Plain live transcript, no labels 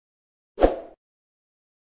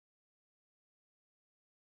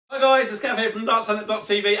Hi guys, it's Gav here from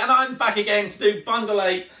Datadart.tv and I'm back again to do Bundle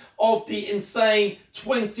 8 of the insane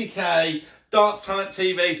 20k Darts Planet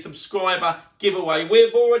TV subscriber giveaway.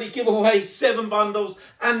 We've already given away 7 bundles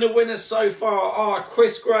and the winners so far are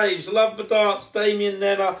Chris Graves, Love for Darts, Damien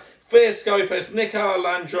Nenner, Fierce Scopus, Nick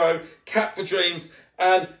Arlandro, Cap for Dreams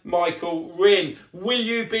and Michael Rin. Will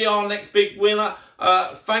you be our next big winner?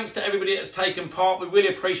 Thanks to everybody that's taken part. We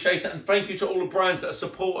really appreciate it, and thank you to all the brands that have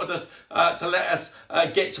supported us to let us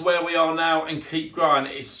get to where we are now and keep growing.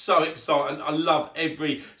 It's so exciting. I love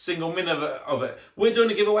every single minute of it. We're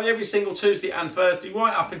doing a giveaway every single Tuesday and Thursday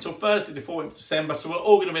right up until Thursday the 14th of December, so we're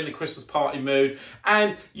all going to be in the Christmas party mood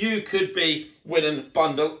and you could be winning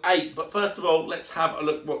Bundle 8. But first of all, let's have a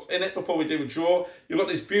look what's in it before we do a draw. You've got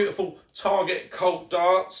these beautiful Target Colt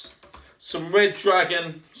darts, some Red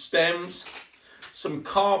Dragon stems, some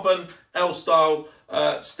carbon L-style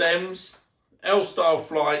stems, L-style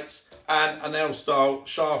flights, and an L-style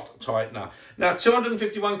shaft tightener. Now,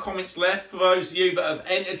 251 comments left for those of you that have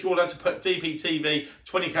entered. You're allowed to put DPTV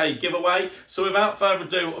 20k giveaway. So without further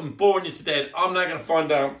ado, I'm boring you to death. I'm now going to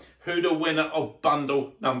find out who the winner of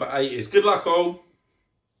bundle number 8 is. Good luck, all.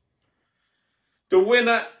 The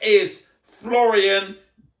winner is Florian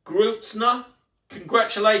Grutzner.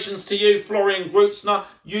 Congratulations to you, Florian Grutzner.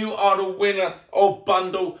 You are the winner of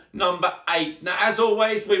bundle number 8. Now, as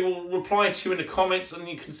always, we will reply to you in the comments and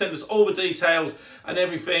you can send us all the details and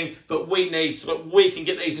everything that we need so that we can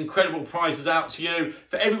get these incredible prizes out to you.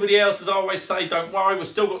 For everybody else, as I always say, don't worry. We've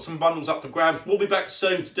still got some bundles up for grabs. We'll be back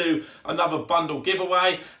soon to do another bundle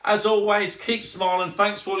giveaway. As always, keep smiling.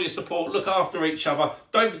 Thanks for all your support. Look after each other.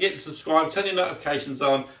 Don't forget to subscribe, turn your notifications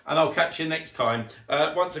on, and I'll catch you next time.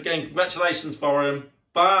 Once again, congratulations for him.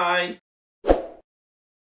 Bye.